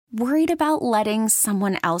Worried about letting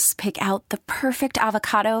someone else pick out the perfect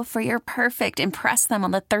avocado for your perfect impress them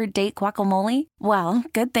on the third date guacamole? Well,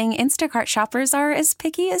 good thing Instacart shoppers are as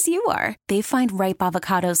picky as you are. They find ripe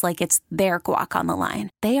avocados like it's their guac on the line.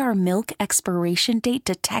 They are milk expiration date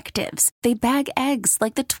detectives. They bag eggs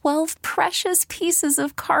like the 12 precious pieces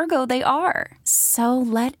of cargo they are. So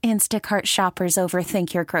let Instacart shoppers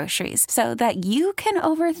overthink your groceries so that you can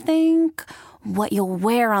overthink what you'll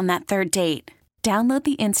wear on that third date. Download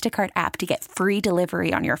the Instacart app to get free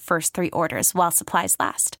delivery on your first 3 orders while supplies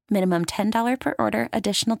last. Minimum $10 per order.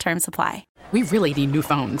 Additional terms apply. We really need new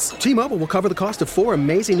phones. T-Mobile will cover the cost of 4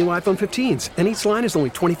 amazing new iPhone 15s, and each line is only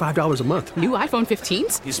 $25 a month. New iPhone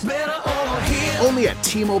 15s? It's better over here. Only at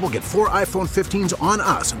T-Mobile, get 4 iPhone 15s on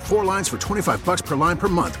us and 4 lines for $25 per line per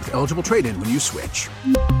month with eligible trade-in when you switch.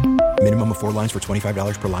 Minimum of 4 lines for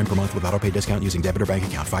 $25 per line per month with autopay discount using debit or bank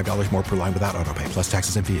account. $5 more per line without autopay, plus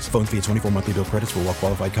taxes and fees. Phone fee at 24 monthly bill credits for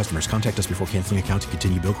well-qualified customers. Contact us before canceling account to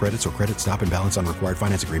continue bill credits or credit stop and balance on required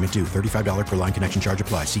finance agreement due. $35 per line connection charge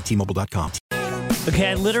applies. See T-Mobile.com. Okay,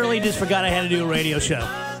 I literally just forgot I had to do a radio show.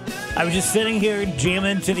 I was just sitting here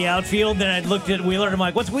jamming to the outfield, then I looked at Wheeler, and I'm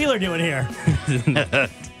like, what's Wheeler doing here? What are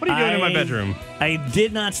you doing in my bedroom? I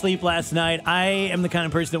did not sleep last night. I am the kind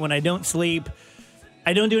of person that when I don't sleep,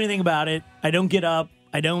 I don't do anything about it. I don't get up.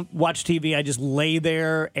 I don't watch TV. I just lay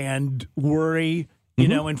there and worry,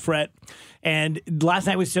 and fret. And last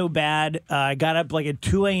night was so bad. I got up like at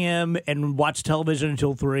 2 a.m. and watched television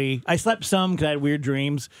until 3. I slept some because I had weird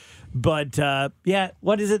dreams. But,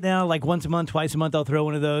 what is it now? Like once a month, twice a month, I'll throw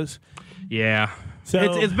one of those? Yeah. So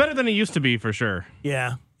it's better than it used to be, for sure.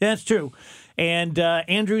 Yeah, that's true. And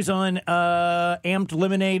Andrew's on Amped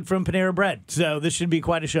Lemonade from Panera Bread. So this should be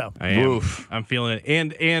quite a show. I am. Oof. I'm feeling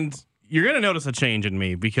it. And you're going to notice a change in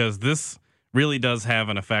me because this really does have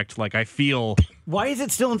an effect. Like, I feel... Why is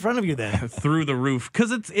it still in front of you then? Through the roof.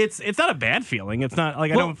 Because it's not a bad feeling. It's not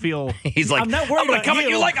like I don't feel... He's like, I'm not worried going to come you. at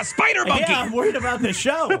you like a spider monkey. Yeah, I'm worried about the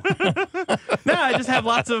show. No, I just have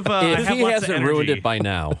lots of... If he hasn't ruined it by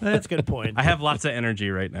now. That's a good point. I have lots of energy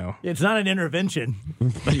right now. It's not an intervention.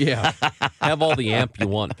 Yeah. Have all the amp you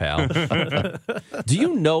want, pal. Do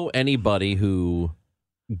you know anybody who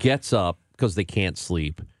gets up because they can't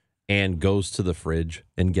sleep and goes to the fridge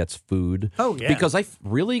and gets food? Oh, yeah. Because I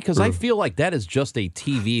feel like that is just a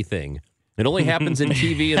TV thing. It only happens in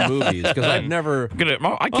TV and movies because I've never...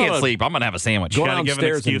 I can't sleep. I'm going to have a sandwich. You got to give an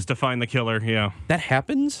excuse to find the killer, yeah. That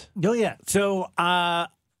happens? Oh, yeah. So,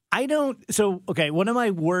 one of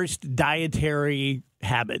my worst dietary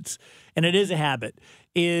habits, and it is a habit,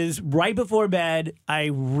 is right before bed, I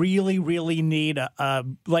really, really need a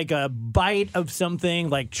bite of something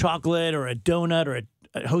like chocolate or a donut or a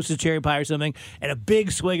Hostess cherry pie or something, and a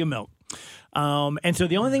big swig of milk. And so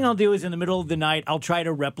the only thing I'll do is in the middle of the night, I'll try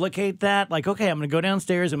to replicate that. Like, okay, I'm going to go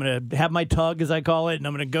downstairs. I'm going to have my tug, as I call it, and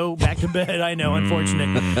I'm going to go back to bed. I know,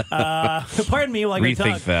 unfortunate. Pardon me, like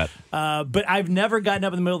Rethink a tug. that. But I've never gotten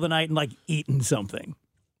up in the middle of the night and, like, eaten something.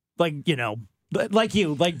 Like, like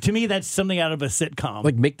you. Like, to me, that's something out of a sitcom.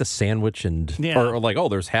 Like, make the sandwich or like, oh,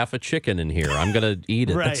 there's half a chicken in here. I'm going to eat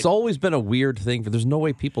it. Right. It's always been a weird thing. There's no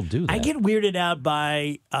way people do that. I get weirded out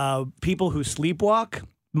by people who sleepwalk.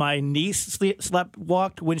 My niece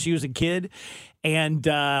sleepwalked when she was a kid, and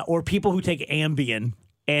or people who take Ambien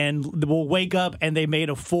and will wake up and they made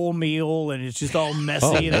a full meal and it's just all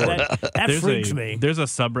messy. That freaks me. There's a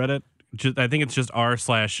subreddit. I think it's just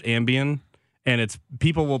r/Ambien, and it's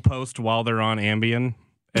people will post while they're on Ambien.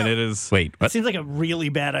 And it is... Wait, what? It seems like a really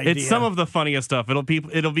bad idea. It's some of the funniest stuff. It'll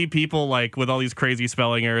be people like with all these crazy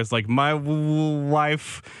spelling errors, like my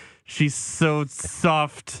wife, she's so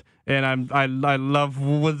soft, and I love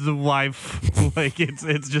the wife. Like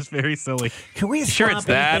it's just very silly. Can we sure it's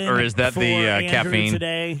that, or is that the caffeine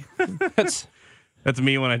today? That's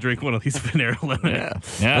me when I drink one of these Panera Lemonade.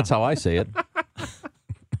 Yeah. That's how I say it.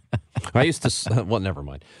 I used to... Well, never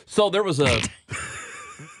mind. So there was a...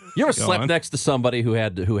 You ever slept next to somebody who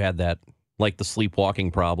had that, like the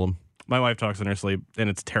sleepwalking problem? My wife talks in her sleep, and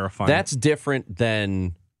it's terrifying. That's different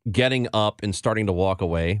than getting up and starting to walk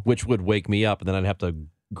away, which would wake me up, and then I'd have to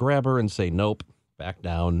grab her and say, nope, back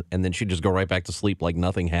down, and then she'd just go right back to sleep like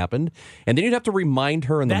nothing happened. And then you'd have to remind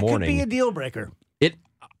her in the morning. That could be a deal breaker.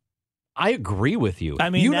 I agree with you. I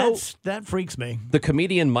mean, that freaks me. The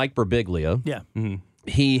comedian Mike Birbiglia. Yeah. Mm-hmm.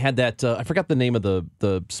 He had that, I forgot the name of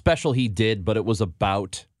the special he did, but it was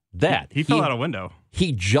about that. He fell out a window.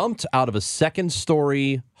 He jumped out of a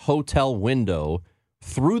second-story hotel window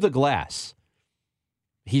through the glass.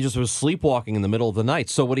 He just was sleepwalking in the middle of the night.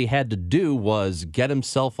 So what he had to do was get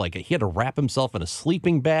himself, he had to wrap himself in a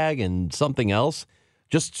sleeping bag and something else,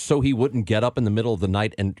 just so he wouldn't get up in the middle of the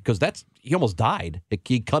night, and because he almost died.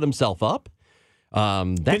 He cut himself up.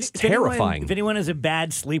 That's terrifying. If anyone has a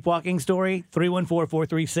bad sleepwalking story,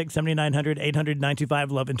 314-436-7900,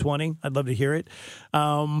 800-925-1120. I'd love to hear it.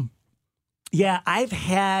 Yeah,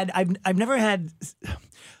 I've never had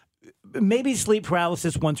maybe sleep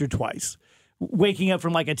paralysis once or twice. Waking up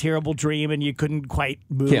from like a terrible dream and you couldn't quite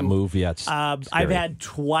move. Can't move yet. I've had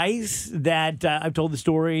twice that I've told the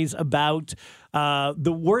stories about.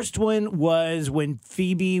 The worst one was when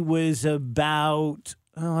Phoebe was about,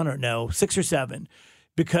 I don't know, 6 or 7,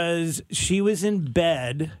 because she was in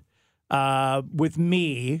bed with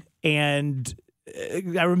me, and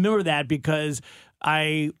I remember that because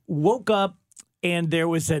I woke up and there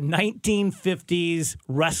was a 1950s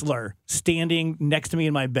wrestler standing next to me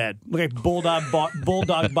in my bed, like Bulldog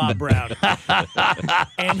Bob Brown.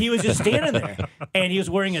 And he was just standing there. And he was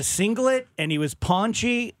wearing a singlet, and he was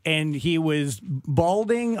paunchy, and he was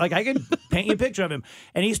balding. Like, I could paint you a picture of him.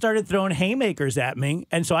 And he started throwing haymakers at me.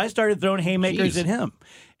 And so I started throwing haymakers at him.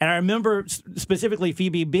 And I remember specifically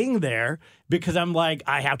Phoebe being there because I'm like,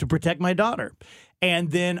 I have to protect my daughter. And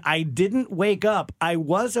then I didn't wake up. I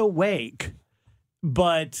was awake,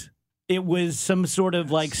 but it was some sort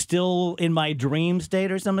of like still in my dream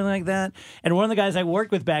state or something like that. And one of the guys I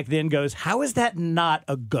worked with back then goes, how is that not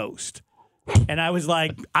a ghost? And I was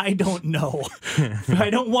like, I don't know.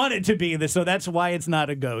 I don't want it to be this. So that's why it's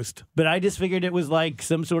not a ghost. But I just figured it was like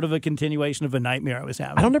some sort of a continuation of a nightmare I was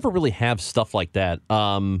having. I don't ever really have stuff like that.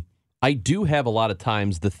 I do have a lot of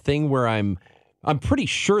times the thing where I'm pretty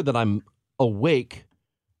sure that I'm awake,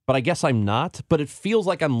 but I guess I'm not. But it feels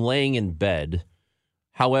like I'm laying in bed.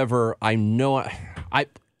 However, I know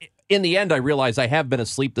in the end, I realize I have been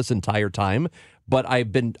asleep this entire time, but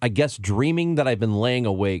I've been, I guess, dreaming that I've been laying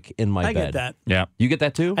awake in my bed. I get that. Yeah. You get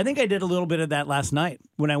that too? I think I did a little bit of that last night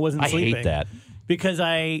when I wasn't sleeping. I hate that. Because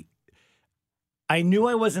I knew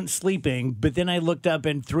I wasn't sleeping, but then I looked up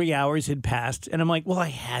and 3 hours had passed, and I'm like, well, I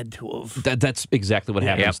had to have. That's exactly what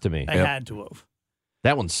happens to me. I had to have.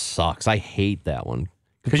 That one sucks. I hate that one.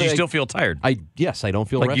 Because you still feel tired. Yes, I don't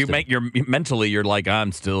feel like rested. mentally you're like,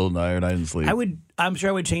 I'm still tired. I didn't sleep. I'm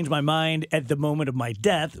sure I would change my mind at the moment of my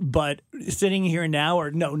death, but sitting here now,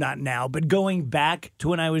 or no, not now, but going back to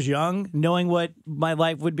when I was young, knowing what my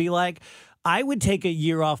life would be like, I would take a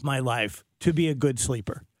year off my life to be a good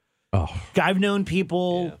sleeper. Oh. I've known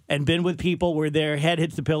people and been with people where their head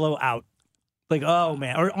hits the pillow out. Like, oh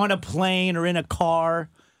man, or on a plane or in a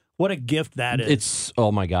car. What a gift that is. It's,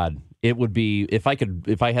 oh my God. It would be, if I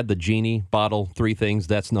had the genie bottle, 3 things,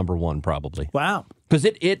 that's number 1 probably. Wow. Because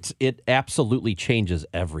it absolutely changes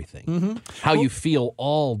everything. Mm-hmm. How you feel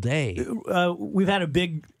all day. We've had a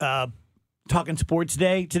big Talking Sports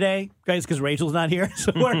Day today, guys, because Rachel's not here.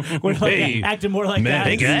 So we're like acting more like that.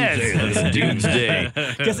 It's Dude's Day.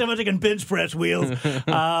 Guess how much I can bench press wheels.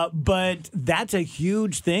 But that's a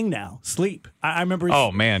huge thing now, sleep. I remember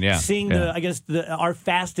seeing our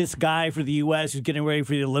fastest guy for the U.S. who's getting ready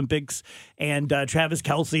for the Olympics, and Travis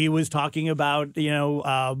Kelce was talking about,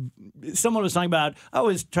 someone was talking about, it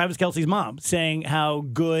was Travis Kelce's mom saying how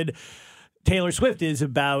good Taylor Swift is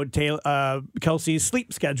about Kelce's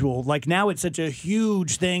sleep schedule. Like now it's such a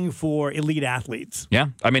huge thing for elite athletes. Yeah.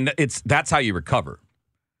 I mean, that's how you recover.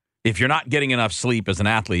 If you're not getting enough sleep as an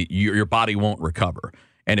athlete, your body won't recover.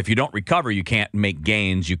 And if you don't recover, you can't make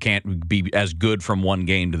gains. You can't be as good from one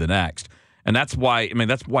game to the next. And that's why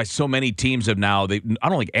so many teams have now, I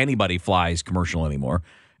don't think anybody flies commercial anymore.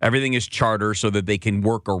 Everything is charter so that they can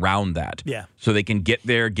work around that. Yeah. So they can get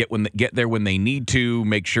there when they need to,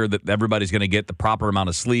 make sure that everybody's going to get the proper amount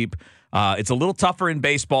of sleep. It's a little tougher in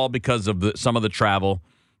baseball because of some of the travel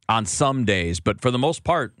on some days, but for the most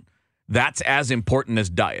part, that's as important as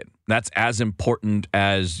diet. That's as important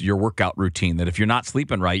as your workout routine, that if you're not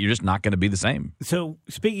sleeping right, you're just not going to be the same. So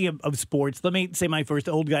speaking of sports, let me say my first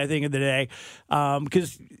old guy thing of the day,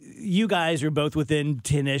 because you guys are both within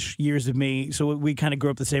 10-ish years of me, so we kind of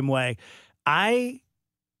grew up the same way. I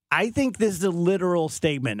think this is a literal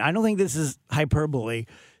statement. I don't think this is hyperbole.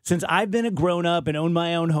 Since I've been a grown-up and owned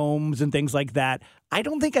my own homes and things like that, I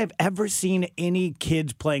don't think I've ever seen any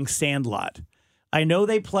kids playing Sandlot. I know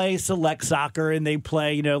they play select soccer and they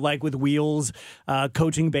play, like with wheels,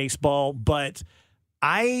 coaching baseball, but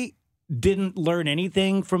I didn't learn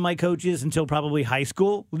anything from my coaches until probably high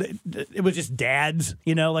school. It was just dads,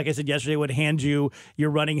 like I said yesterday, would hand you your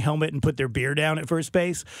running helmet and put their beer down at first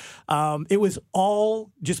base. It was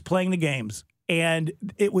all just playing the games, and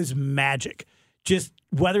it was magic. Just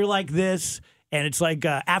weather like this. And it's like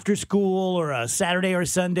after school or a Saturday or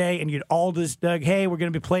Sunday, and you'd all just, hey, we're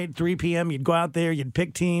going to be playing at 3 p.m. You'd go out there, you'd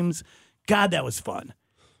pick teams. God, that was fun.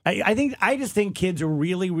 I just think kids are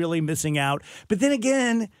really, really missing out. But then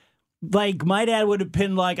again, like my dad would have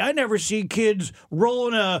been like, I never see kids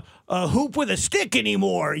rolling a hoop with a stick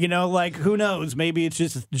anymore. You know, like who knows? Maybe it's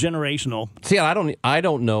just generational. See, I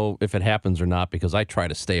don't know if it happens or not because I try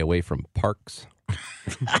to stay away from parks.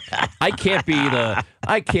 I can't be the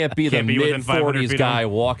mid-40s guy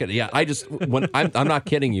walking. Yeah, I'm not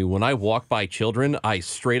kidding you. When I walk by children, I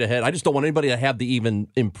straight ahead. I just don't want anybody to have the even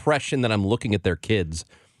impression that I'm looking at their kids.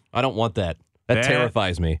 I don't want that. That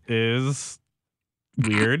terrifies me. Is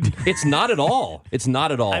weird. It's not at all. It's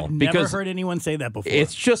not at all. I've never heard anyone say that before.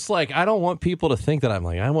 It's just like I don't want people to think that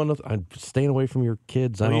I'm staying away from your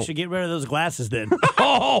kids. Well, you should get rid of those glasses then.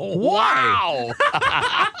 Oh, wow.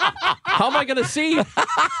 How am I going to see?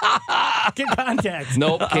 Get contacts.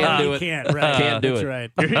 Nope, can't do it. Can't, right. Can't do That's it.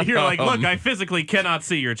 right. You're like, look, I physically cannot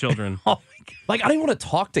see your children. Like, I don't want to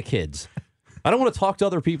talk to kids. I don't want to talk to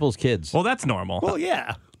other people's kids. Well, that's normal. Well,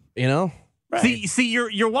 yeah. You know? Right. See,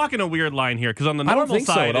 you're walking a weird line here because on the normal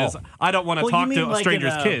side is I don't want to talk to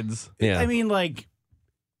strangers' kids. Yeah. I mean, like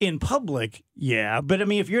in public, yeah. But I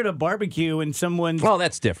mean, if you're at a barbecue and someone's well,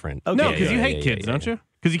 that's different. Okay. No, because you hate kids, don't you?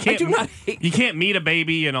 Because you can't. I do not hate. You can't meet a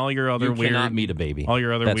baby and all your other You weird. cannot meet a baby. All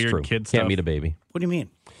your other That's weird true. kid stuff. Can't meet a baby. What do you mean?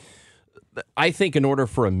 I think in order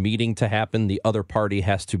for a meeting to happen, the other party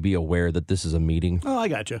has to be aware that this is a meeting. Oh, I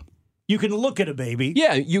gotcha. You can look at a baby.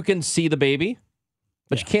 Yeah, you can see the baby,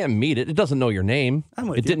 but you can't meet it. It doesn't know your name. I'm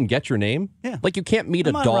with it you. didn't get your name. Yeah. Like you can't meet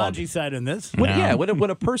I'm a on dog. Raji's side in this. When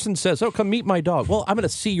a person says, "Oh, come meet my dog," well, I'm going to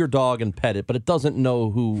see your dog and pet it, but it doesn't know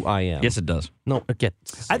who I am. Yes, it does. No, again.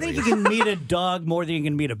 I think you can meet a dog more than you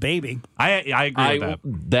can meet a baby. I agree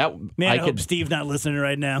with that. Man, I hope Steve's not listening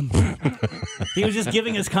right now. He was just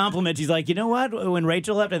giving us compliments. He's like, you know what? When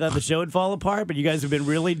Rachel left, I thought the show would fall apart, but you guys have been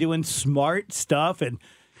really doing smart stuff. And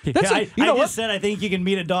I just said I think you can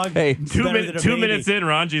meet a dog. Hey, Two minutes in,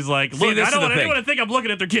 Ranji's like, look, I don't want anyone to think I'm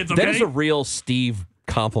looking at their kids, okay? That is a real Steve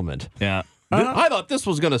compliment. Yeah. I thought this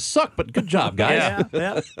was going to suck, but good job, guys.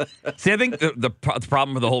 Yeah. See, I think the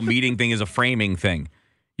problem with the whole meeting thing is a framing thing.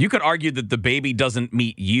 You could argue that the baby doesn't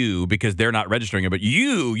meet you because they're not registering it, but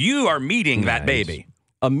you are meeting that baby.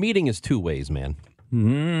 A meeting is two ways, man.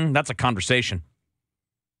 That's a conversation.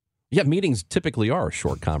 Yeah, meetings typically are a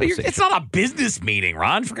short conversation. It's not a business meeting,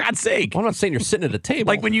 Ron, for God's sake. Well, I'm not saying you're sitting at a table.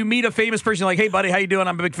 Like when you meet a famous person, you're like, hey, buddy, how you doing?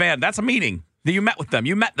 I'm a big fan. That's a meeting. You met with them.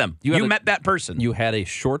 You met them. You met that person. You had a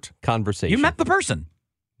short conversation. You met the person.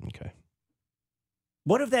 Okay.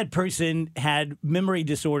 What if that person had memory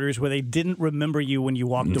disorders where they didn't remember you when you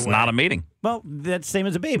walked away? It's not a meeting. Well, that's the same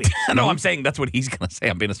as a baby. No, I'm saying that's what he's going to say.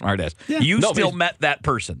 I'm being a smartass. Yeah. You still met that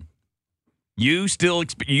person. You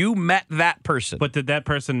met that person. But did that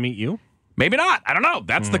person meet you? Maybe not. I don't know.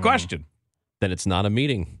 That's the question. Then it's not a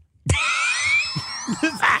meeting.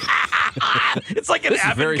 It's like an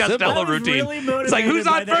Abbott Costello routine. Really it's like, who's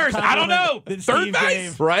on first? I don't know. Third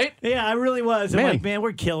base? Right? Yeah, I really was. I'm like, man,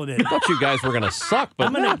 we're killing it. I thought you guys were going to suck, but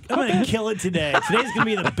I'm gonna kill it today. Today's gonna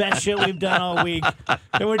be the best show we've done all week.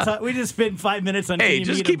 And we just spent 5 minutes on. Hey,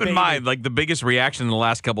 just keep in mind, like the biggest reaction in the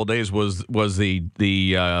last couple of days was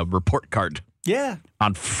the report card. Yeah.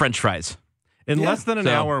 On French fries. In less than an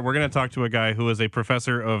hour, we're going to talk to a guy who is a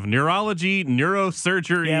professor of neurology,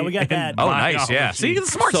 neurosurgery. Yeah, we got that. Oh, nice. Yeah. See, the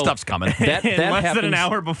smart stuff's coming. That less happens, than an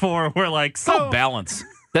hour before, we're like, so balance.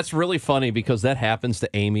 That's really funny because that happens to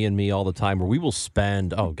Amy and me all the time where we will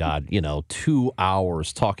spend, 2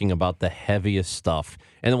 hours talking about the heaviest stuff.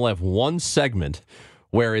 And then we'll have one segment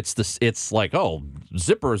where it's like, oh,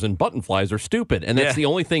 zippers and button flies are stupid. And that's the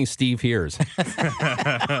only thing Steve hears.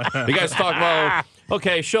 You guys talk about,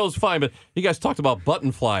 okay, show's fine, but you guys talked about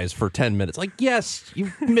button flies for 10 minutes. Like, yes,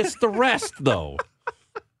 you missed the rest, though.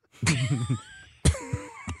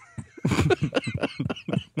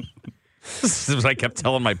 This is what I kept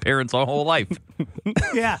telling my parents all whole life.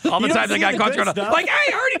 Yeah. All the You time don't they got see caught the trying good to, stuff. like,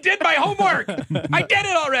 hey, I already did my homework. I did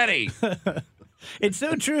it already. It's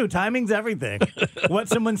so true. Timing's everything.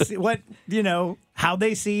 How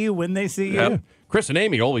they see you, when they see you. Yep. Chris and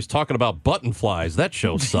Amy are always talking about button flies. That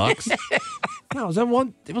show sucks. No,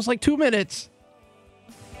 it was like 2 minutes.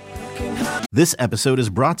 This episode is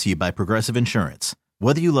brought to you by Progressive Insurance.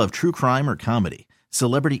 Whether you love true crime or comedy,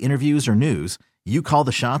 celebrity interviews or news, you call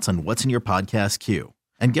the shots on what's in your podcast queue.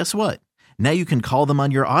 And guess what? Now you can call them on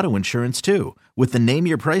your auto insurance too with the Name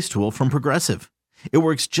Your Price tool from Progressive. It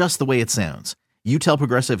works just the way it sounds. You tell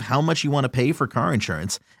Progressive how much you want to pay for car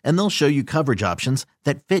insurance, and they'll show you coverage options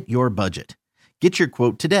that fit your budget. Get your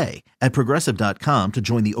quote today at Progressive.com to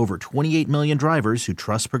join the over 28 million drivers who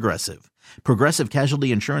trust Progressive. Progressive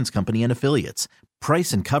Casualty Insurance Company and Affiliates.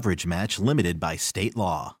 Price and coverage match limited by state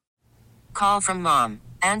law. Call from mom.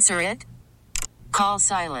 Answer it. Call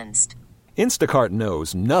silenced. Instacart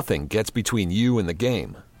knows nothing gets between you and the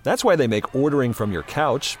game. That's why they make ordering from your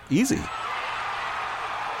couch easy.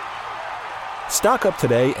 Stock up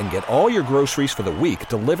today and get all your groceries for the week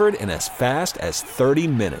delivered in as fast as 30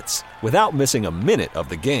 minutes without missing a minute of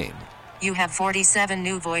the game. You have 47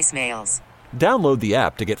 new voicemails. Download the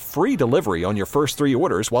app to get free delivery on your first 3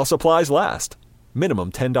 orders while supplies last.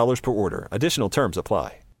 Minimum $10 per order. Additional terms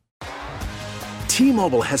apply.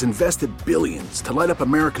 T-Mobile has invested billions to light up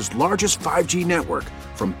America's largest 5G network,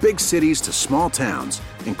 from big cities to small towns,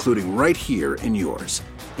 including right here in yours.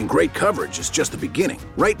 And great coverage is just the beginning.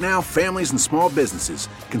 Right now, families and small businesses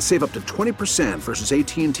can save up to 20% versus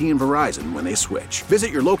AT&T and Verizon when they switch.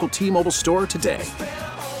 Visit your local T-Mobile store today.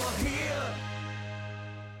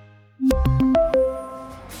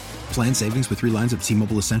 Plan savings with 3 lines of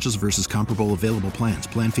T-Mobile Essentials versus comparable available plans.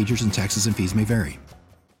 Plan features and taxes and fees may vary.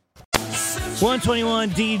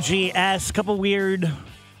 121 DGS. Couple weird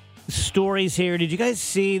stories here. Did you guys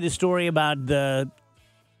see the story about the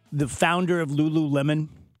founder of Lululemon?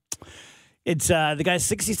 It's the guy's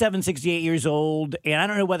 67, 68 years old, and I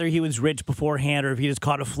don't know whether he was rich beforehand or if he just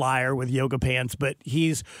caught a flyer with yoga pants, but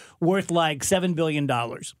he's worth like $7 billion.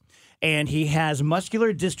 And he has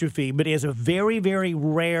muscular dystrophy, but he has a very, very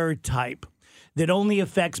rare type that only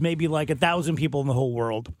affects maybe like 1,000 people in the whole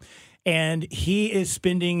world. And he is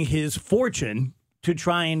spending his fortune to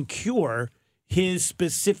try and cure his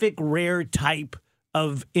specific rare type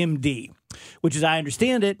of MD, which, as I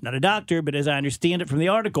understand it, not a doctor, but as I understand it from the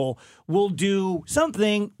article, will do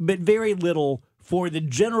something but very little for the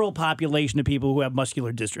general population of people who have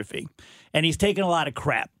muscular dystrophy. And he's taken a lot of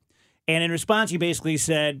crap. And in response, he basically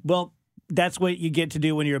said, well, that's what you get to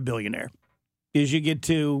do when you're a billionaire, is you get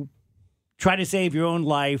to try to save your own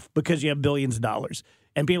life because you have billions of dollars.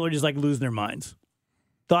 And people are just like losing their minds.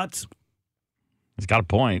 Thoughts? He's got a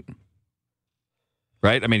point.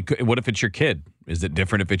 Right? I mean, what if it's your kid? Is it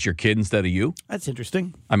different if it's your kid instead of you? That's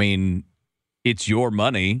interesting. I mean, it's your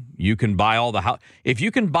money. You can buy all the if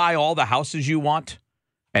you can buy all the houses you want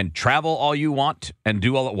and travel all you want and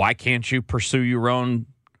do all that, why can't you pursue your own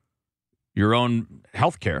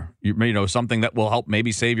health care? You know, something that will help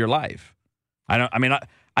maybe save your life.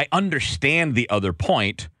 I understand the other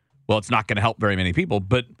point. Well, it's not going to help very many people,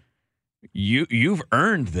 but you've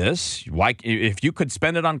earned this. Why, if you could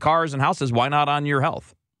spend it on cars and houses, why not on your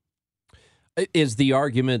health? Is the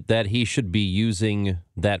argument that he should be using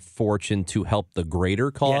that fortune to help the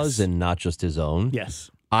greater cause and not just his own? Yes.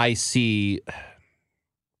 I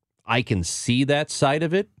can see that side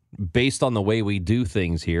of it based on the way we do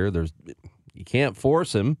things here. You can't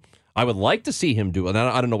force him. I would like to see him do it.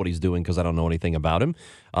 I don't know what he's doing because I don't know anything about him.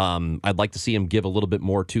 I'd like to see him give a little bit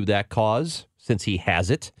more to that cause since he has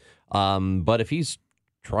it. But if he's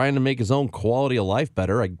trying to make his own quality of life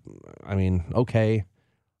better, I mean, okay.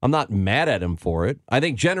 I'm not mad at him for it. I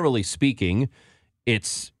think generally speaking,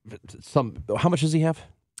 it's how much does he have?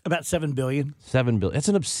 About $7 billion. $7 billion. It's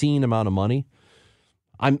an obscene amount of money.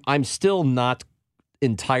 I'm still not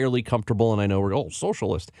entirely comfortable, and I know we're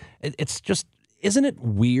socialist. It's just, isn't it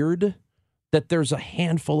weird that there's a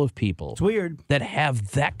handful of people it's weird that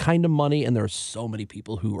have that kind of money, and there are so many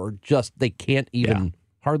people who are just, they can't even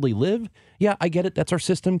hardly live? Yeah, I get it. That's our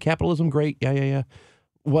system. Capitalism, great. Yeah.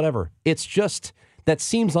 Whatever. It's just, that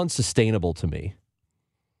seems unsustainable to me.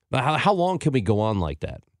 How long can we go on like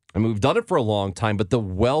that? I mean, we've done it for a long time, but the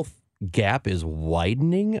wealth gap is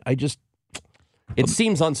widening. It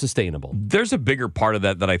seems unsustainable. There's a bigger part of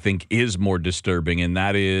that I think is more disturbing, and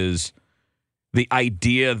that is the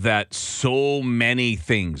idea that so many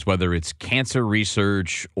things, whether it's cancer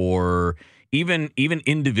research or even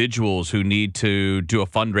individuals who need to do a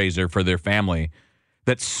fundraiser for their family,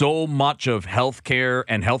 that so much of healthcare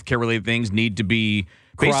and healthcare-related things need to be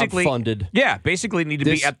basically crowdfunded. Yeah, basically need to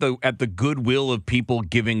be at the goodwill of people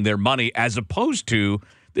giving their money, as opposed to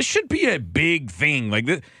this should be a big thing. Like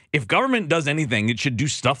this, if government does anything, it should do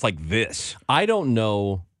stuff like this. I don't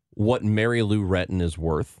know what Mary Lou Retton is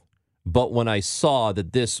worth, but when I saw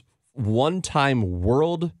that this one-time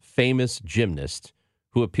world-famous gymnast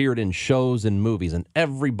who appeared in shows and movies, and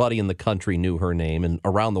everybody in the country knew her name, and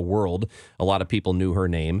around the world, a lot of people knew her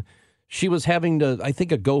name. She was having I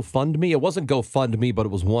think, a GoFundMe. It wasn't GoFundMe, but it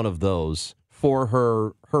was one of those for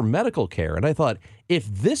her medical care. And I thought, if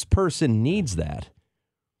this person needs that,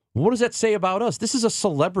 what does that say about us? This is a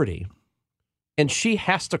celebrity, and she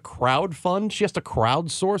has to crowdfund. She has to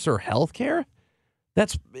crowdsource her health care.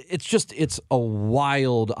 It's a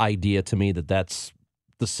wild idea to me that's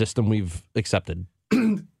the system we've accepted.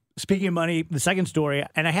 Speaking of money, the second story,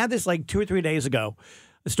 and I had this like 2 or 3 days ago,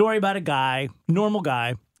 a story about a guy, normal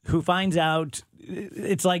guy, who finds out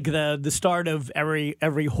it's like the start of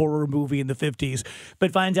every horror movie in the 50s,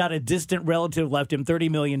 but finds out a distant relative left him $30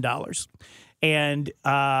 million. And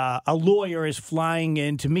a lawyer is flying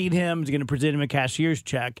in to meet him. He's going to present him a cashier's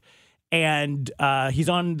check. And he's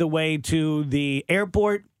on the way to the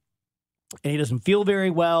airport, and he doesn't feel very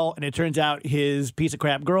well. And it turns out his piece of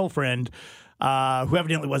crap girlfriend, who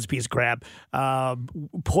evidently was a piece of crap,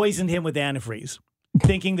 poisoned him with antifreeze,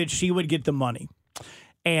 thinking that she would get the money.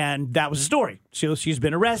 And that was the story. So she's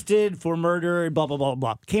been arrested for murder, blah, blah, blah,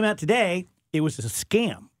 blah. Came out today, it was a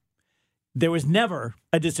scam. There was never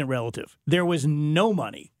a distant relative. There was no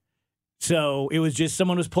money. So it was just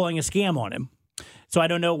someone was pulling a scam on him. So I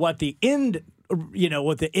don't know what the end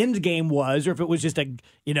game was, or if it was just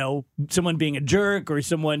someone being a jerk or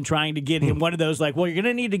someone trying to get him one of those like, well, you're going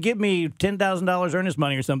to need to give me $10,000 earnest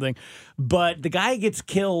money or something. But the guy gets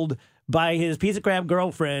killed by his piece of crap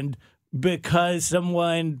girlfriend because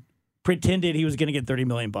someone pretended he was going to get $30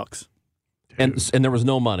 million. And there was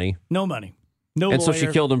no money. No money. No and lawyer. So she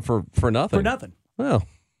killed him for nothing. For nothing. Well,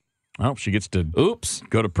 she gets to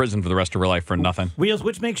go to prison for the rest of her life for nothing. Wheels,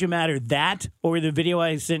 which makes you madder, that or the video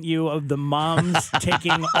I sent you of the moms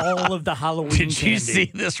taking all of the Halloween Did candy? you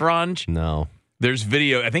see this, Ranj? No. There's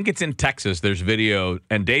video. I think it's in Texas. There's video,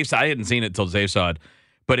 and Dave. I hadn't seen it until Dave saw it,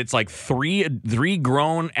 but it's like three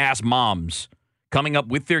grown ass moms coming up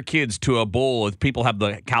with their kids to a bowl. If people have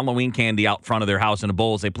the Halloween candy out front of their house in a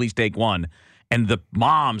bowl, say, "Please take one." And the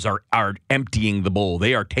moms are emptying the bowl.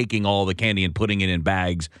 They are taking all the candy and putting it in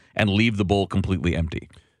bags and leave the bowl completely empty.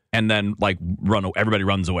 And then, everybody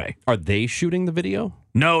runs away. Are they shooting the video?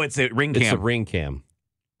 No, it's a ring cam. It's a ring cam.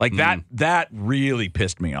 That really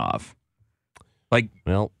pissed me off.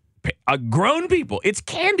 Grown people. It's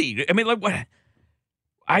candy. I mean, what?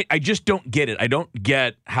 I just don't get it. I don't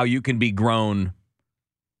get how you can be grown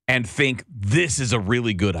and think this is a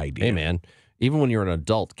really good idea. Hey, man, even when you're an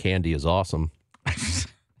adult, candy is awesome.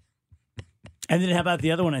 And then how about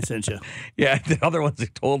the other one I sent you? Yeah, the other one's a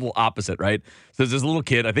total opposite, right? So there's this little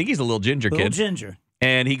kid. I think he's a little ginger kid. Little ginger.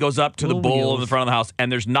 And he goes up to the bowl wheels. in the front of the house, and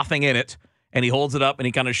there's nothing in it. And he holds it up, and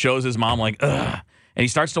he kind of shows his mom, like, ugh. And he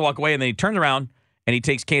starts to walk away, and then he turns around, and he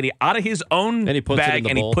takes candy out of his own bag,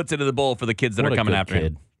 and he puts it in the bowl for the kids that are coming after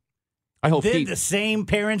him. I hope then the same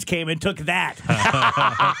parents came and took that.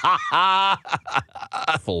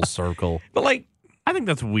 Full circle. But, I think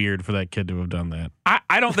that's weird for that kid to have done that.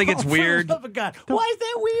 I don't think it's weird. For the love of God. Why is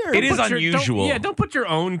that weird? It is unusual. Don't put your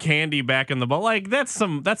own candy back in the bowl. That's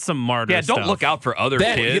some martyr stuff. Don't look out for other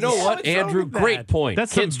kids. You know what, Andrew? Great point.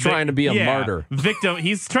 That's Kid's trying to be a martyr. Victim.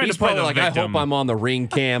 He's trying He's to play probably the like, victim. I hope I'm on the ring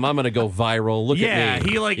cam. I'm going to go viral. Look at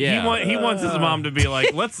me. He wants his mom to be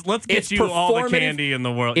like, let's get you all the candy in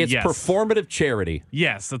the world. It's yes. performative charity.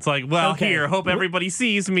 Yes, it's like, here, hope everybody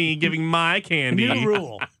sees me giving my candy. New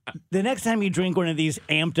rule. The next time you drink one of these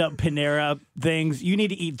amped up Panera things, you need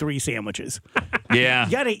to eat 3 sandwiches. Yeah.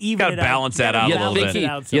 You got to even it out. Balance that out a little bit.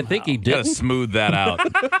 You think he did? Got to smooth that out.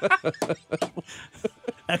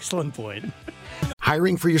 Excellent point.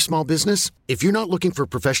 Hiring for your small business? If you're not looking for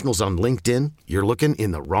professionals on LinkedIn, you're looking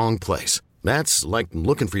in the wrong place. That's like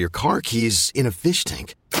looking for your car keys in a fish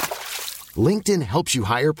tank. LinkedIn helps you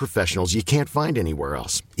hire professionals you can't find anywhere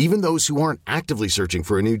else, even those who aren't actively searching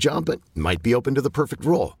for a new job but might be open to the perfect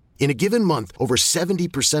role. In a given month, over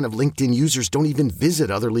 70% of LinkedIn users don't even visit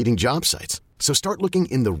other leading job sites. So start looking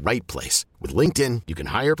in the right place. With LinkedIn, you can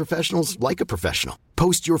hire professionals like a professional.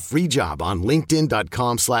 Post your free job on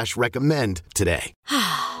linkedin.com/recommend today.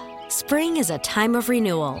 Spring is a time of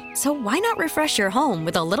renewal, so why not refresh your home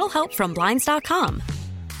with a little help from Blinds.com?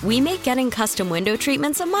 We make getting custom window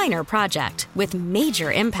treatments a minor project with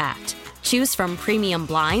major impact. Choose from premium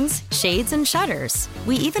blinds, shades, and shutters.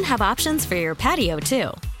 We even have options for your patio, too.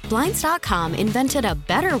 Blinds.com invented a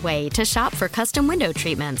better way to shop for custom window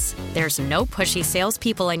treatments. There's no pushy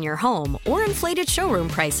salespeople in your home or inflated showroom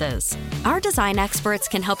prices. Our design experts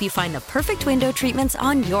can help you find the perfect window treatments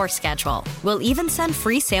on your schedule. We'll even send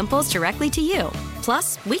free samples directly to you.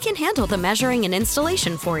 Plus, we can handle the measuring and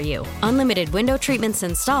installation for you. Unlimited window treatments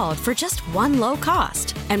installed for just one low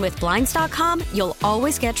cost. And with Blinds.com, you'll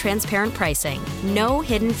always get transparent pricing. No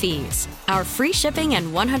hidden fees. Our free shipping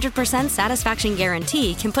and 100% satisfaction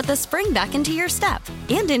guarantee can put the spring back into your step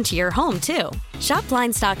and into your home, too. Shop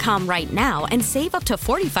Blinds.com right now and save up to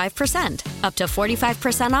 45%. Up to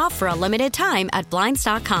 45% off for a limited time at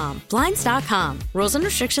Blinds.com. Blinds.com. Rules and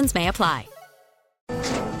restrictions may apply.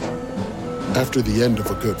 After the end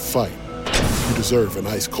of a good fight, you deserve an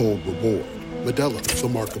ice-cold reward. Modelo is the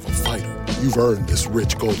mark of a fighter. You've earned this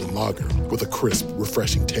rich golden lager with a crisp,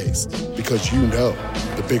 refreshing taste. Because you know,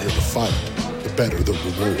 the bigger the fight, the better the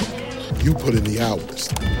reward. You put in the hours,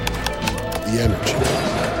 the energy,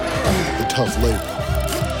 the tough labor.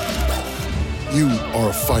 You are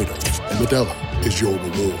a fighter, and Modelo is your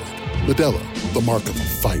reward. Modelo, the mark of a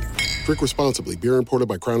fighter. Drink responsibly. Beer imported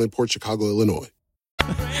by Crown Imports, Chicago, Illinois.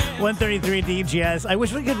 133 DGS. I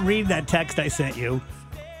wish we could read that text I sent you,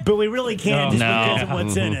 but we really can't because of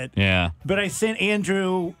what's in it. Yeah. But I sent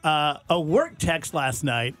Andrew a work text last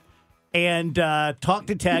night and talked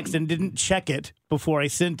to text and didn't check it before I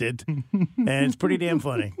sent it, and it's pretty damn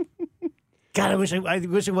funny. God, I wish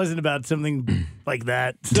it wasn't about something like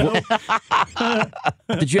that. So.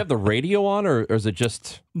 Did you have the radio on, or is it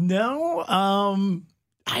just? No,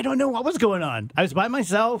 I don't know what was going on. I was by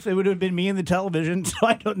myself. It would have been me and the television, so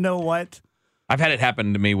I don't know what. I've had it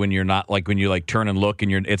happen to me when you're not when you turn and look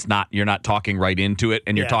and you're not talking right into it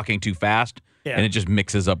and you're talking too fast and it just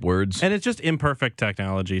mixes up words. And it's just imperfect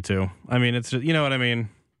technology too. I mean, it's just, you know what I mean?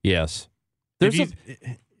 Yes.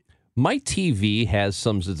 My TV has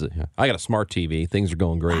some. I got a smart TV. Things are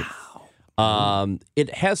going great. Wow.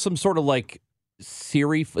 It has some sort of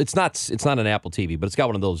Siri. It's not an Apple TV, but it's got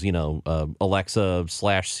one of those Alexa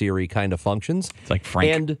 / Siri kind of functions. It's like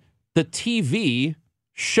Frank. And the TV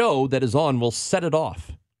show that is on will set it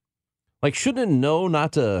off. Shouldn't it know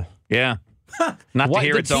not to? Yeah. Not to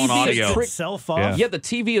hear its own audio. Itself off. Yeah, the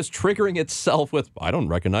TV is triggering itself with, I don't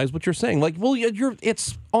recognize what you're saying.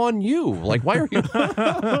 It's on you. Why are you?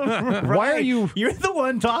 Why are you? You're the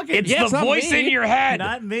one talking. It's the voice in your head,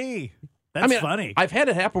 not me. That's funny. I've had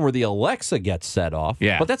it happen where the Alexa gets set off.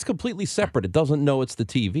 Yeah, but that's completely separate. It doesn't know it's the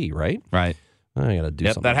TV, right? Right. I got to do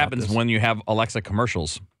something. That happens when you have Alexa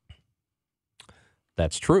commercials.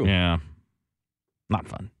 That's true. Yeah. Not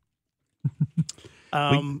fun.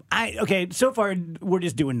 So far we're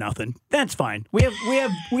just doing nothing. That's fine. We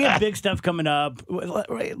have big stuff coming up.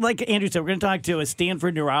 Like Andrew said, we're going to talk to a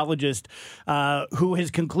Stanford neurologist who has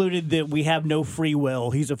concluded that we have no free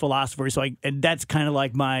will. He's a philosopher, and that's kind of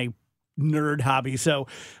like my nerd hobby. So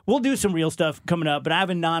we'll do some real stuff coming up, but I have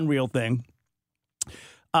a non-real thing.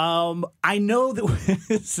 I know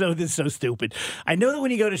that so this is so stupid. I know that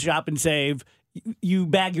when you go to Shop and Save, you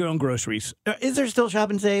bag your own groceries. Is there still Shop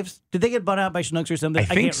and Saves? Did they get bought out by Schnucks or something? I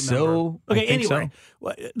think can't remember. so. Okay, anyway,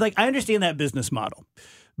 I understand that business model,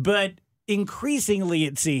 but increasingly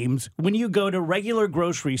it seems when you go to regular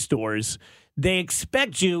grocery stores, they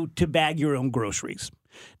expect you to bag your own groceries.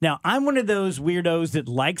 Now, I'm one of those weirdos that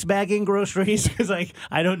likes bagging groceries because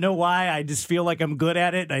I don't know why. I just feel like I'm good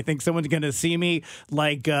at it. And I think someone's going to see me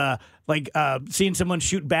seeing someone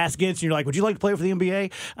shoot baskets. And you're like, would you like to play for the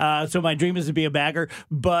NBA? So my dream is to be a bagger.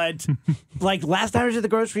 But last time I was at the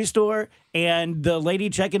grocery store and the lady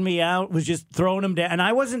checking me out was just throwing them down. And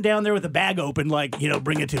I wasn't down there with a bag open,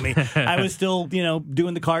 bring it to me. I was still,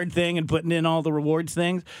 doing the card thing and putting in all the rewards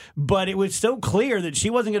things. But it was so clear that she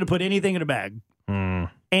wasn't going to put anything in a bag.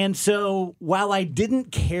 And so while I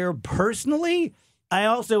didn't care personally, I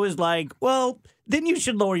also was like, well, then you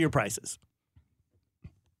should lower your prices.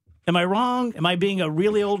 Am I wrong? Am I being a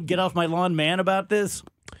really old get off my lawn man about this?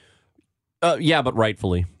 Yeah, but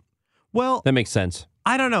rightfully. Well, that makes sense.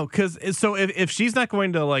 I don't know, because if she's not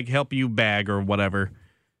going to help you bag or whatever,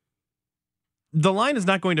 the line is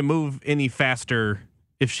not going to move any faster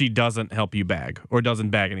if she doesn't help you bag or doesn't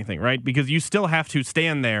bag anything, right? Because you still have to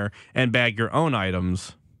stand there and bag your own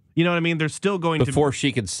items. You know what I mean? There's still going before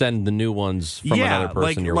she could send the new ones from another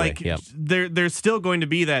person your way. Yeah, there's still going to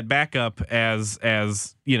be that backup as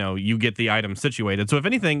you get the item situated. So if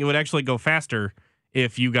anything, it would actually go faster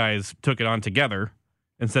if you guys took it on together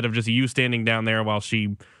instead of just you standing down there while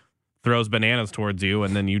she throws bananas towards you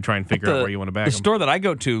and then you try and figure out where you want to bag them. The store that I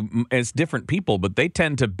go to, it's different people, but they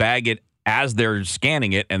tend to bag it as they're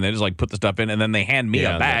scanning it, and they just put the stuff in, and then they hand me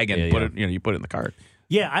a bag and put it. You put it in the cart.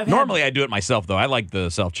 Yeah, I do it myself though. I like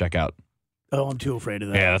the self checkout. Oh, I'm too afraid of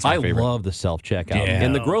that. Yeah, that's my favorite. I love the self-checkout. Yeah.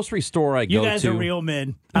 In the grocery store I go to... You guys are real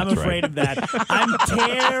men. I'm afraid of that. I'm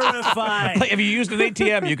terrified. If you used an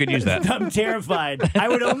ATM, you could use that. I'm terrified. I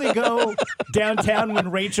would only go downtown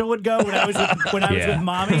when Rachel would go, when I was with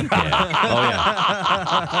Mommy. Yeah. Oh,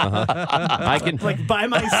 yeah. I can... by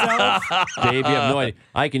myself. Dave, you have no idea.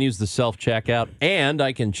 I can use the self-checkout, and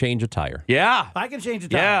I can change a tire. Yeah. I can change a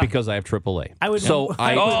tire. Yeah. Because I have AAA. I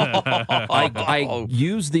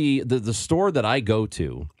use the store that I go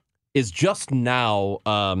to is just now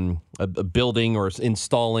building or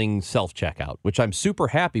installing self-checkout, which I'm super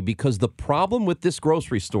happy because the problem with this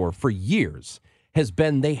grocery store for years has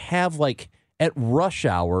been they have at rush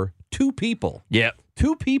hour 2 people. Yep.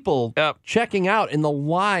 2 people checking out and the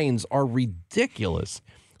lines are ridiculous.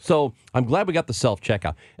 So I'm glad we got the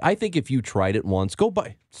self-checkout. I think if you tried it once,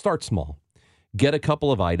 start small. Get a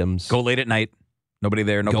couple of items. Go late at night. Nobody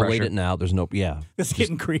there, no Go pressure. late at night. There's no, It's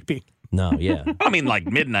getting creepy. No, yeah. I mean, like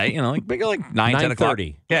midnight, like 9, 10 o'clock.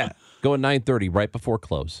 9:30. Yeah. Go at 9:30 right before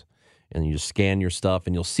close. And you just scan your stuff,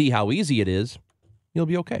 and you'll see how easy it is. You'll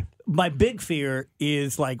be okay. My big fear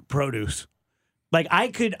is like produce. Like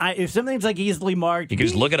if something's like easily marked, You can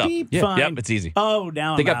just look it up. Yeah. Fine. Yep, it's easy. Oh,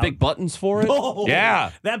 now They I'm got out. big buttons for it. Oh,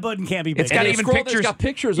 Yeah. that button can't be big. It's got even scroll, pictures. It's got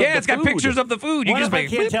pictures of Yeah, the it's got food. pictures of the food. You What just if I make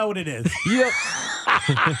can't tell what it is? Yep.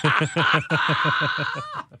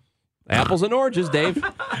 Apples and oranges, Dave.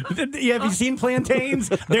 Yeah, have you seen plantains?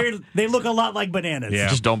 They look a lot like bananas. Yeah.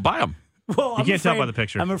 Just don't buy them. Well, You can't tell by the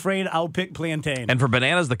picture. I'm afraid I'll pick plantain. And for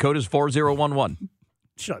bananas, the code is 4011.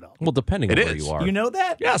 Shut up. Well, depending on It where is. you are. You know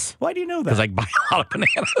that? Yes. Why do you know that? Because I buy a lot of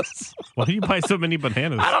bananas. Why do you buy so many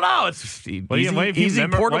bananas? I don't know. It's Why have you easy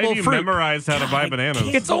portable fruit. memorized how to buy bananas?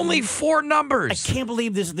 It's only 4 I numbers. can't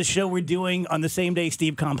believe this is the show we're doing on the same day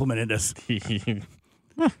Steve complimented us.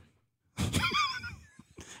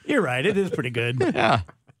 You're right. It is pretty good. Yeah.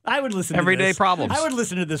 I would listen Everyday to this. problems. I would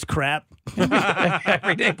listen to this crap.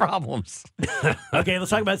 Everyday problems. Okay, let's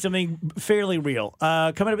talk about something fairly real.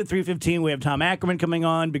 Coming up at 3:15, we have Tom Ackerman coming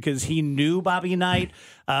on because he knew Bobby Knight.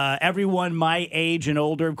 Everyone my age and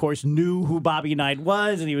older, of course, knew who Bobby Knight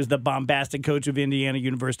was, and he was the bombastic coach of Indiana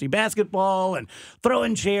University basketball and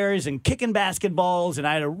throwing chairs and kicking basketballs. And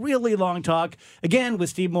I had a really long talk, again, with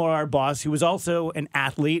Steve Moore, our boss, who was also an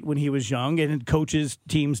athlete when he was young and coaches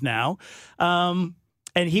teams now.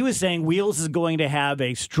 And he was saying Wheels is going to have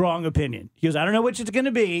a strong opinion. He goes, I don't know which it's going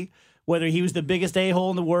to be, whether he was the biggest a-hole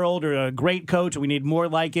in the world or a great coach, and we need more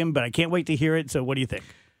like him, but I can't wait to hear it. So what do you think?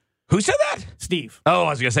 Who said that? Steve. Oh, I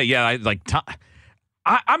was going to say, yeah,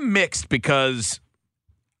 I'm mixed because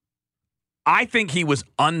I think he was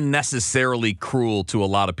unnecessarily cruel to a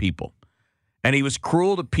lot of people. And he was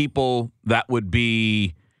cruel to people that would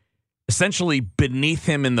be essentially beneath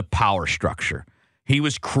him in the power structure. He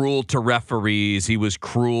was cruel to referees. He was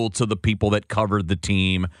cruel to the people that covered the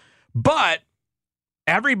team. But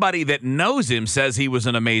everybody that knows him says he was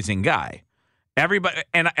an amazing guy. Everybody,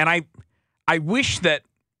 and I wish that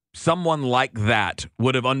someone like that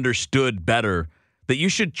would have understood better that you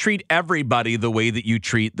should treat everybody the way that you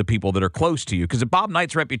treat the people that are close to you. Because Bob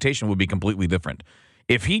Knight's reputation would be completely different.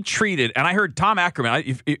 If he treated, and I heard Tom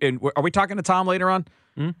Ackerman, are we talking to Tom later on?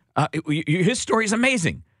 His story is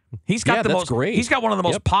amazing. He's got great. He's got one of the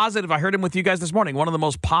most positive. I heard him with you guys this morning. One of the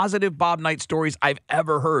most positive Bob Knight stories I've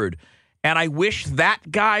ever heard. And I wish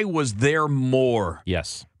that guy was there more.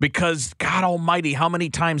 Yes. Because God almighty, how many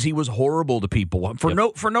times he was horrible to people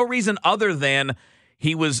for no reason other than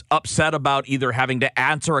he was upset about either having to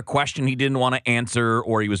answer a question he didn't want to answer,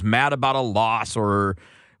 or he was mad about a loss, or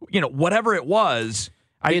whatever it was.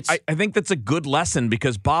 I think that's a good lesson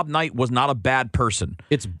because Bob Knight was not a bad person.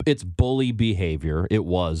 It's bully behavior. It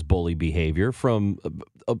was bully behavior from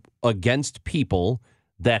against people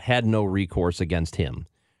that had no recourse against him.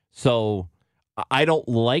 So I don't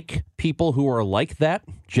like people who are like that,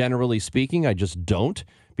 generally speaking. I just don't,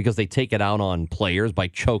 because they take it out on players by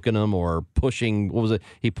choking them or pushing. What was it?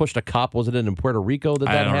 He pushed a cop. Was it in Puerto Rico that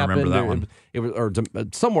I don't happened? remember that one. It was, or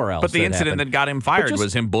somewhere else. But the incident happened. that got him fired just-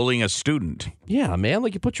 was him bullying a student. Yeah, man.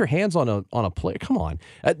 Like, you put your hands on a player. Come on.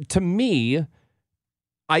 To me,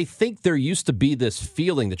 I think there used to be this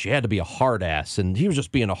feeling that you had to be a hard ass, and he was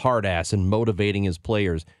just being a hard ass and motivating his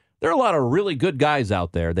players. There are a lot of really good guys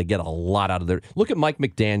out there that get a lot out of their. Look at Mike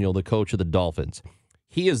McDaniel, the coach of the Dolphins.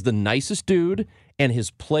 He is the nicest dude, and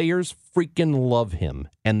his players freaking love him,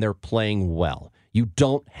 and they're playing well. You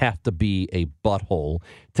don't have to be a butthole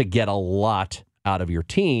to get a lot out of your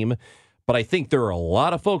team, but I think there are a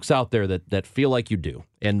lot of folks out there that feel like you do,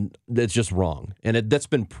 and that's just wrong. And that's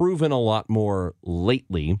been proven a lot more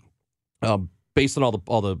lately, based on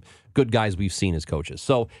all the good guys we've seen as coaches.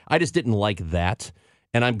 So I just didn't like that,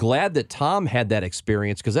 and I'm glad that Tom had that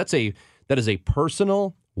experience, because that is a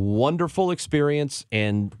personal, wonderful experience.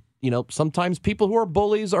 And sometimes people who are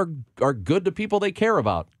bullies are good to people they care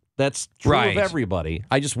about. That's true Right. of everybody.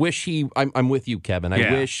 I just wish I'm with you, Kevin.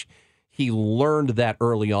 I wish he learned that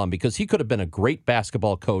early on, because he could have been a great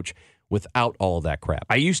basketball coach without all of that crap.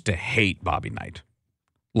 I used to hate Bobby Knight.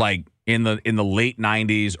 Like in the late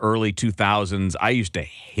 90s, early 2000s, I used to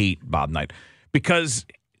hate Bob Knight because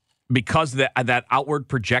that outward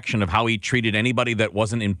projection of how he treated anybody that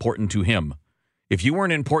wasn't important to him. If you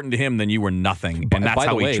weren't important to him, then you were nothing, and that's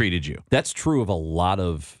how he treated you. That's true of a lot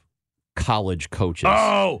of college coaches.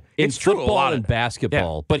 Oh, in it's true of a football lot and of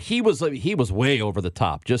basketball. Yeah. But he was way over the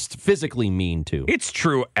top, just physically mean too. It's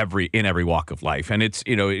true in every walk of life, and it's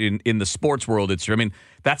in the sports world, it's true. I mean,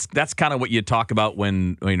 that's kind of what you talk about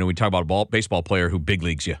when we talk about a baseball player who big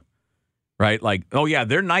leagues you, right? Like, oh yeah,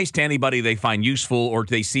 they're nice to anybody they find useful or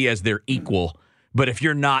they see as their equal. But if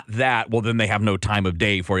you're not that, well, then they have no time of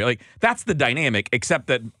day for you. Like, that's the dynamic, except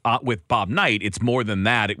that with Bob Knight, it's more than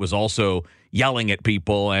that. It was also yelling at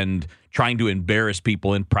people and trying to embarrass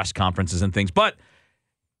people in press conferences and things. But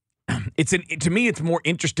to me, it's more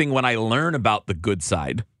interesting when I learn about the good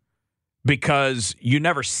side, because you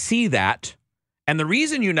never see that. And the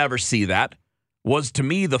reason you never see that was, to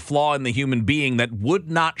me, the flaw in the human being that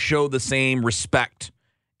would not show the same respect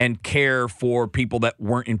and care for people that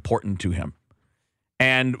weren't important to him.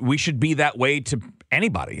 And we should be that way to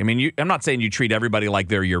anybody. I mean, I'm not saying you treat everybody like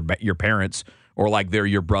they're your parents or like they're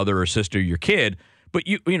your brother or sister, your kid, but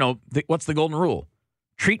what's the golden rule?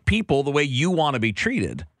 Treat people the way you want to be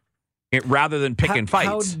treated, rather than picking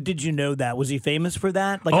fights. How did you know that? Was he famous for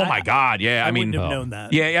that? Like, my God, yeah. I wouldn't have known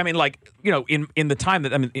that. Yeah, I mean, in the time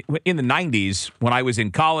that, in the 90s, when I was in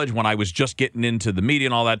college, when I was just getting into the media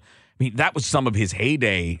and all that, I mean, that was some of his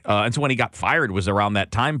heyday. And so when he got fired was around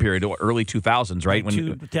that time period, early 2000s, right? Like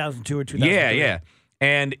 2002 or 2003. Yeah.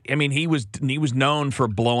 And, I mean, he was known for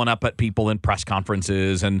blowing up at people in press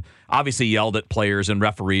conferences and obviously yelled at players and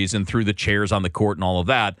referees and threw the chairs on the court and all of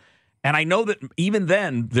that. And I know that even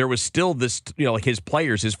then there was still this, like his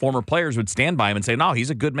former players would stand by him and say, no, he's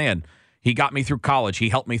a good man. He got me through college. He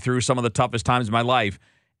helped me through some of the toughest times of my life.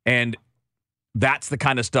 And that's the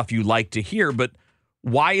kind of stuff you like to hear. But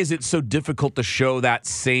why is it so difficult to show that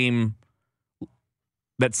same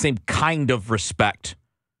kind of respect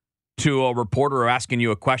to a reporter asking you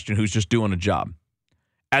a question who's just doing a job,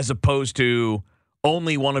 as opposed to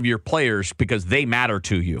only one of your players because they matter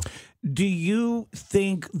to you? Do you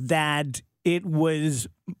think that it was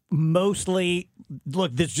mostly,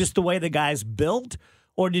 look, that's just the way the guy's built?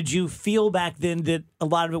 Or did you feel back then that a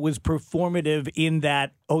lot of it was performative in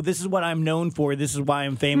that, this is what I'm known for, this is why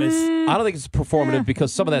I'm famous? I don't think it's performative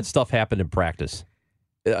because some of that stuff happened in practice.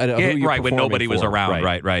 Right, when nobody was around.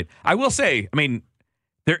 Right. I will say, I mean,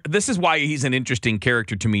 this is why he's an interesting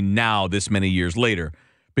character to me now, this many years later,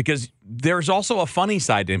 because there's also a funny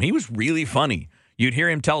side to him. He was really funny. You'd hear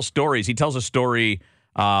him tell stories. He tells a story,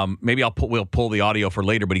 maybe we'll pull the audio for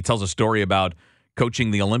later, but he tells a story about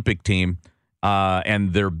coaching the Olympic team,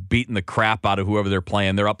 and they're beating the crap out of whoever they're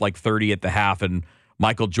playing. They're up like 30 at the half, and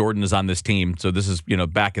Michael Jordan is on this team. So this is,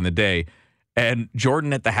 back in the day. And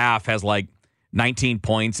Jordan at the half has like 19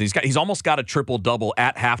 points. He's almost got a triple-double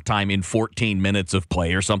at halftime in 14 minutes of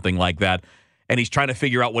play or something like that. And he's trying to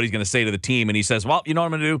figure out what he's going to say to the team. And he says, well, you know what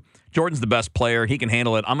I'm going to do? Jordan's the best player. He can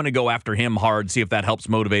handle it. I'm going to go after him hard, see if that helps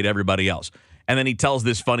motivate everybody else. And then he tells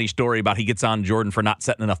this funny story about he gets on Jordan for not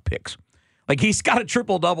setting enough picks. Like, he's got a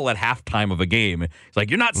triple-double at halftime of a game. He's like,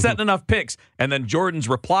 you're not setting enough picks. And then Jordan's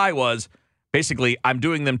reply was, basically, I'm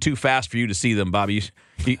doing them too fast for you to see them, Bobby.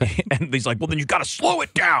 And he's like, well, then you got to slow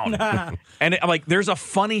it down. And I'm like, there's a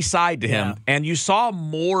funny side to him. And you saw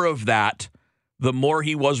more of that the more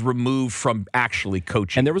he was removed from actually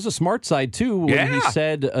coaching. And there was a smart side, too, when he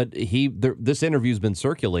said this interview's been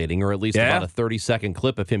circulating, or at least about a 30-second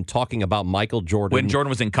clip of him talking about Michael Jordan. When Jordan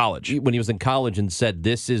was in college. When he was in college and said,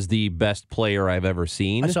 this is the best player I've ever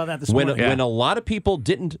seen. I saw that this morning. When a lot of people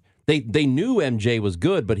didn't, they knew MJ was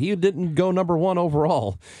good, but he didn't go number one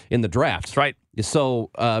overall in the draft. That's right. So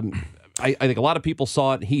I think a lot of people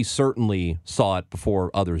saw it. He certainly saw it before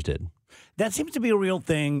others did. That seems to be a real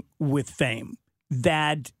thing with fame.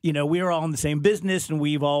 That, we are all in the same business and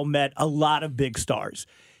we've all met a lot of big stars.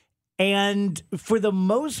 And for the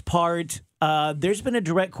most part, there's been a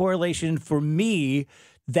direct correlation for me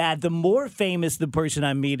that the more famous the person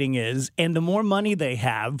I'm meeting is and the more money they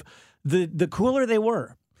have, the cooler they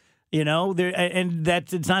were. And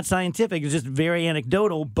it's not scientific, it's just very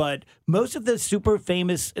anecdotal, but most of the super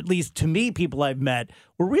famous, at least to me, people I've met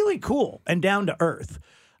were really cool and down to earth.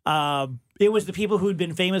 It was the people who'd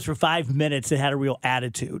been famous for 5 minutes that had a real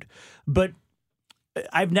attitude. But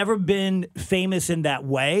I've never been famous in that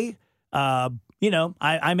way. I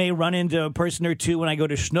may run into a person or two when I go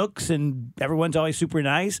to Schnucks, and everyone's always super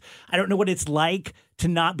nice. I don't know what it's like to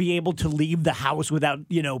not be able to leave the house without,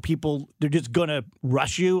 people, they're just going to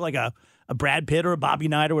rush you like a Brad Pitt or a Bobby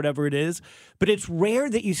Knight or whatever it is. But it's rare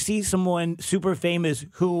that you see someone super famous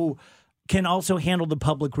who can also handle the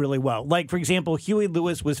public really well. Like, for example, Huey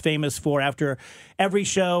Lewis was famous for, after every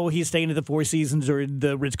show, he's staying at the Four Seasons or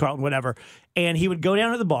the Ritz-Carlton, whatever, and he would go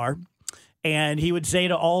down to the bar, and he would say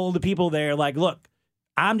to all the people there, like, look,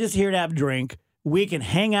 I'm just here to have a drink. We can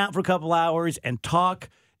hang out for a couple hours and talk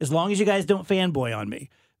as long as you guys don't fanboy on me.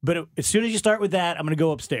 But as soon as you start with that, I'm going to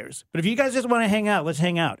go upstairs. But if you guys just want to hang out, let's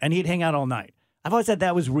hang out. And he'd hang out all night. I've always thought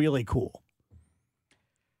that was really cool.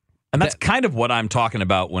 And that's kind of what I'm talking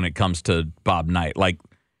about when it comes to Bob Knight. Like,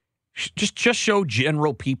 just show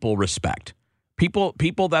general people respect.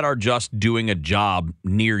 People that are just doing a job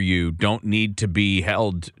near you don't need to be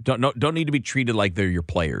held. Don't need to be treated like they're your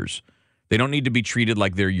players. They don't need to be treated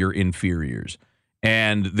like they're your inferiors.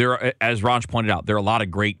 And there, as Ranch pointed out, there are a lot of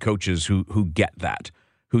great coaches who get that,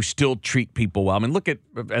 who still treat people well. I mean, look at,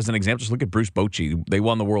 as an example, just look at Bruce Bochy. They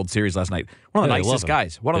won the World Series last night. One of the nicest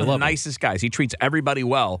guys. One of the nicest guys. He treats everybody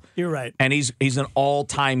well. You're right. And he's an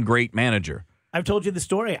all-time great manager. I've told you the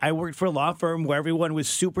story. I worked for a law firm where everyone was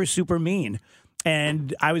super, super mean.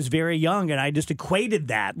 And I was very young, and I just equated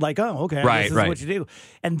that. Like, oh, okay, this is what you do.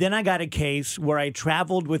 And then I got a case where I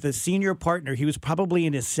traveled with a senior partner. He was probably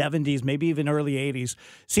in his 70s, maybe even early 80s.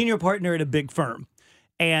 Senior partner at a big firm.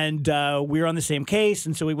 And we were on the same case,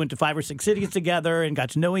 and so we went to 5 or 6 cities together and got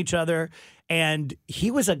to know each other. And he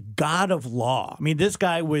was a god of law. I mean, this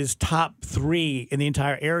guy was top 3 in the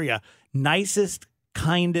entire area. Nicest,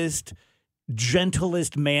 kindest,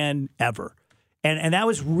 gentlest man ever. And that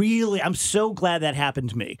was really, I'm so glad that happened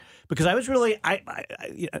to me, because I was really,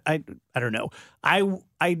 I don't know.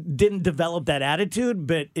 I didn't develop that attitude,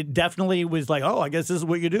 but it definitely was like, oh, I guess this is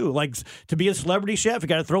what you do. Like, to be a celebrity chef, you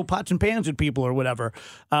got to throw pots and pans at people or whatever.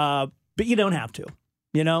 But you don't have to,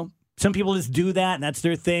 you know? Some people just do that, and that's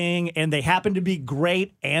their thing, and they happen to be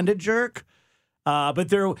great and a jerk.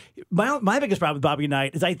 But my biggest problem with Bobby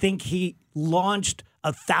Knight is I think he launched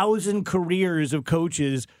 1,000 careers of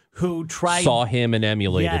coaches who saw him and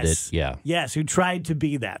emulated it. Yeah. Yes, who tried to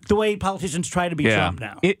be that. The way politicians try to be Trump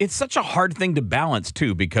now. It's such a hard thing to balance,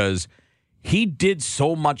 too, because he did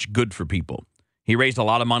so much good for people. He raised a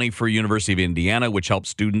lot of money for University of Indiana, which helped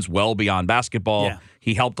students well beyond basketball. Yeah.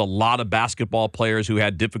 He helped a lot of basketball players who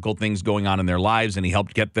had difficult things going on in their lives, and he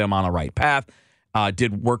helped get them on a right path.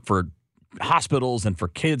 Did work for hospitals and for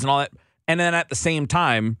kids and all that. And then at the same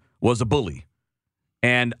time was a bully.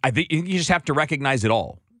 And I think you just have to recognize it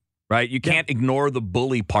all. Right? You can't ignore the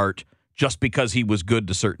bully part just because he was good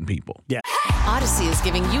to certain people. Yeah. Odyssey is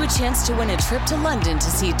giving you a chance to win a trip to London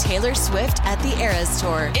to see Taylor Swift at the Eras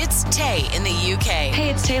Tour. It's Tay in the UK. Hey,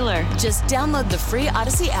 it's Taylor. Just download the free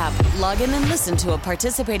Odyssey app, log in and listen to a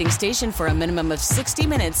participating station for a minimum of 60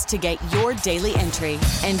 minutes to get your daily entry.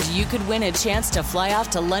 And you could win a chance to fly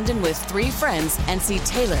off to London with 3 friends and see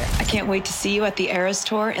Taylor. I can't wait to see you at the Eras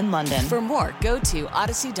Tour in London. For more, go to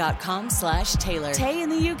odyssey.com/Taylor. Tay in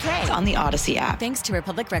the UK. It's on the Odyssey app. Thanks to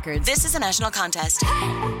Republic Records. This is a national contest.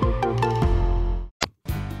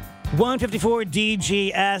 154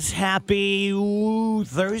 DGS. Happy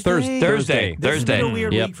Thursday. Thursday. This has been a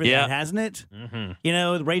weird week for that, hasn't it? Mm-hmm. You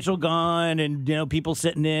know, with Rachel gone and, you know, people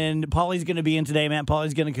sitting in. Paulie's going to be in today. Matt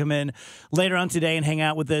Paulie's going to come in later on today and hang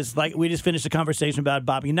out with us. Like, we just finished a conversation about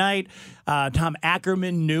Bobby Knight. Tom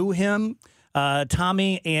Ackerman knew him.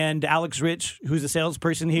 Tommy and Alex Rich, who's a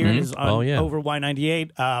salesperson here, is on over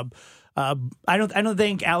Y98. I don't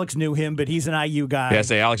think Alex knew him, but he's an IU guy. Yeah,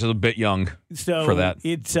 say Alex is a bit young for that.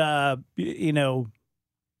 It's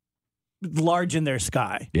large in their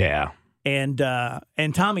sky. Yeah. And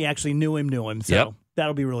Tommy actually knew him. So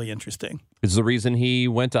that'll be really interesting. It's the reason he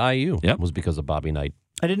went to IU. Yep. Was because of Bobby Knight.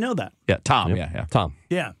 I didn't know that. Yeah, Tom. Yep. Yeah. Tom.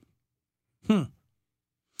 Yeah.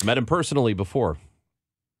 Met him personally before.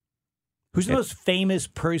 Who's the most famous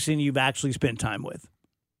person you've actually spent time with?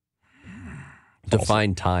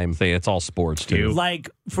 Define time. Say it's all sports too. Like,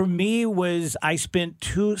 for me, I spent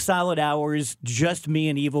 2 solid hours, just me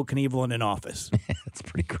and Evel Knievel in an office. That's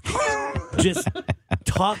pretty great. Just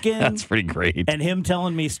talking. That's pretty great. And him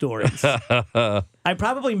telling me stories. I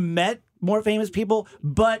probably met more famous people,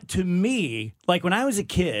 but to me, like when I was a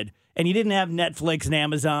kid and you didn't have Netflix and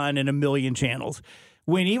Amazon and a million channels,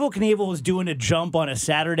 when Evel Knievel was doing a jump on a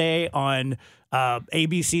Saturday on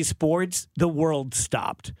ABC Sports, the world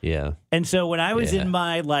stopped. Yeah. And so when I was in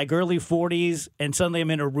my early 40s and suddenly I'm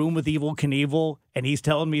in a room with Evel Knievel and he's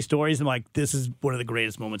telling me stories, I'm like, this is one of the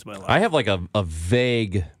greatest moments of my life. I have a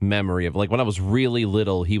vague memory of when I was really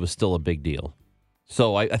little, he was still a big deal.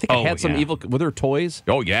 So I think I had some Evel. Were there toys?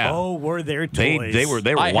 Oh yeah. Oh, were there toys? They were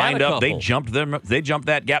lined up. They jumped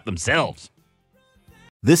that gap themselves.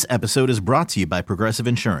 This episode is brought to you by Progressive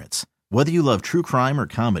Insurance. Whether you love true crime or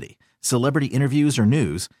comedy, celebrity interviews or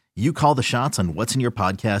news, you call the shots on what's in your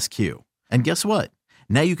podcast queue. And guess what?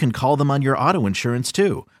 Now you can call them on your auto insurance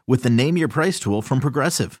too with the Name Your Price tool from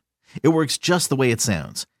Progressive. It works just the way it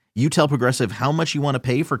sounds. You tell Progressive how much you want to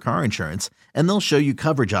pay for car insurance, and they'll show you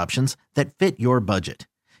coverage options that fit your budget.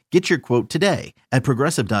 Get your quote today at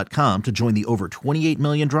Progressive.com to join the over 28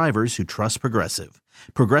 million drivers who trust Progressive.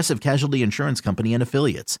 Progressive Casualty Insurance Company and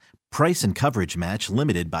Affiliates. Price and coverage match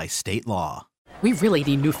limited by state law. We really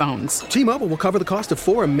need new phones. T-Mobile will cover the cost of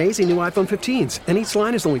 4 amazing new iPhone 15s, and each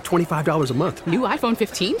line is only $25 a month. New iPhone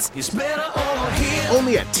 15s? It's better over here.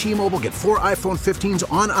 Only at T-Mobile, get 4 iPhone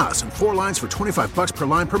 15s on us and 4 lines for $25 per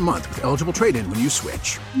line per month with eligible trade-in when you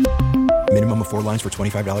switch. Minimum of 4 lines for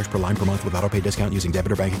 $25 per line per month with autopay discount using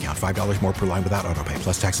debit or bank account. $5 more per line without autopay,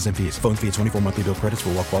 plus taxes and fees. Phone fee at 24 monthly bill credits for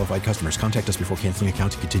well-qualified customers. Contact us before canceling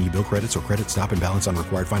account to continue bill credits or credit stop and balance on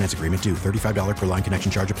required finance agreement due. $35 per line connection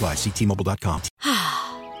charge applies. See T-Mobile.com.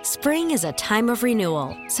 Spring is a time of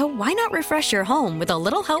renewal, so why not refresh your home with a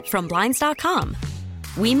little help from Blinds.com?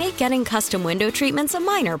 We make getting custom window treatments a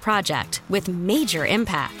minor project with major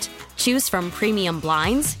impact. Choose from premium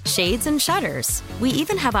blinds, shades, and shutters. We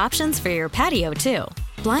even have options for your patio, too.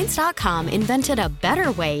 Blinds.com invented a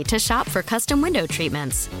better way to shop for custom window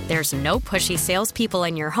treatments. There's no pushy salespeople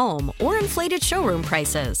in your home or inflated showroom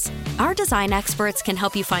prices. Our design experts can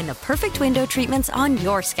help you find the perfect window treatments on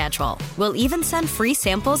your schedule. We'll even send free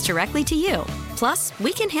samples directly to you. Plus,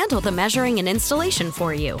 we can handle the measuring and installation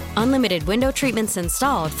for you. Unlimited window treatments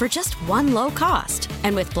installed for just one low cost.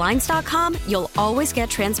 And with Blinds.com, you'll always get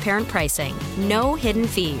transparent pricing. No hidden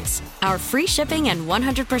fees. Our free shipping and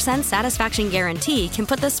 100% satisfaction guarantee can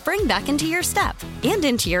put the spring back into your step and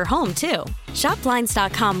into your home, too. Shop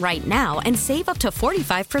Blinds.com right now and save up to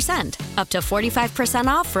 45%. Up to 45%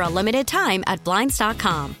 off for a limited time at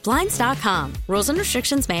Blinds.com. Blinds.com. Rules and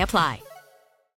restrictions may apply.